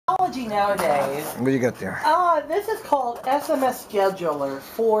technology nowadays. What do you got there? This is called SMS Scheduler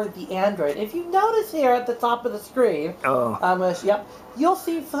for the Android. If you notice here at the top of the screen, you'll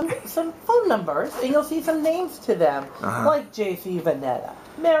see some phone numbers and you'll see some names to them, like J.C. Vanetta,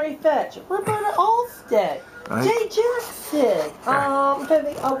 Mary Fetch, Roberta Allstead, Jay Jackson,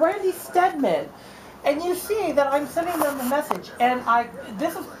 Randy Stedman. And you see that I'm sending them a message, and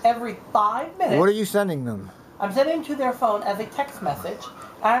this is every 5 minutes. What are you sending them? I'm sending them to their phone as a text message,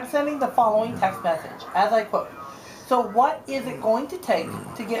 and I'm sending the following text message, as I quote. So what is it going to take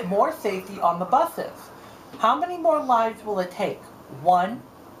to get more safety on the buses? How many more lives will it take? 1,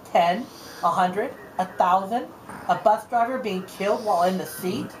 10, 100, 1,000? A bus driver being killed while in the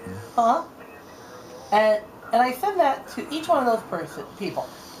seat? Huh? And I send that to each one of those people.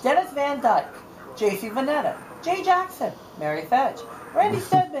 Dennis Van Dyke, J.C. Vanetta, Jay Jackson, Mary Fetch, Randy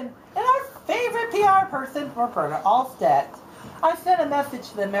Stedman, and our favorite PR person, Roberta Allstead. I send a message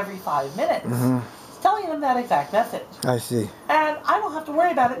to them every 5 minutes, telling them that exact message. I see. And I don't have to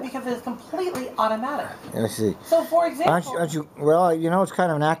worry about it because it is completely automatic. I see. So, for example... Aren't you, well, you know, it's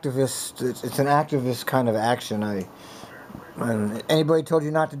kind of an activist, it's an activist kind of action. Anybody told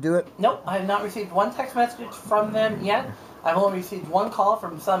you not to do it? Nope, I have not received one text message from them yet. I've only received one call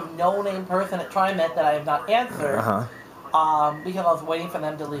from some no-name person at TriMet that I have not answered because I was waiting for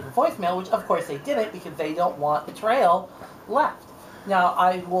them to leave a voicemail, which of course they didn't because they don't want the trail left. Now,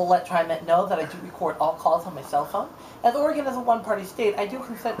 I will let TriMet know that I do record all calls on my cell phone. As Oregon is a one-party state, I do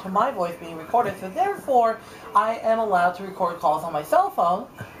consent to my voice being recorded, so therefore I am allowed to record calls on my cell phone.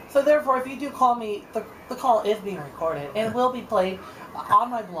 So therefore, if you do call me, the call is being recorded and will be played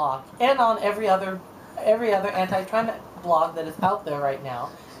on my blog and on every other anti-TriMet blog that is out there right now.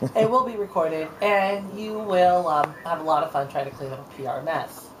 It will be recorded, and you will have a lot of fun trying to clean up a PR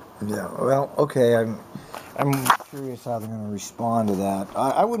mess. Yeah, well, okay, I'm curious how they're going to respond to that.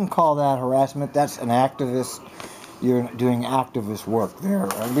 I wouldn't call that harassment. That's an activist. You're doing activist work there.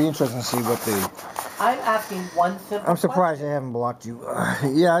 It'd be interesting to see what they... I'm asking one simple I'm surprised question. they haven't blocked you.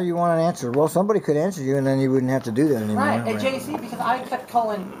 Yeah, you want an answer. Well, somebody could answer you, and then you wouldn't have to do that anymore. Right, and JC, because I kept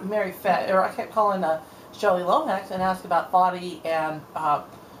calling Mary Fett, or I kept calling Shelley Lomax and asked about Foddy and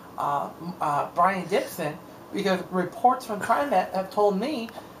Brian Dixon, because reports from TriMet have told me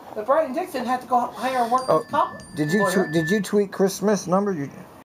that Brian Dixon had to go hire a workers' comp. Did you tweet Chris Smith's number?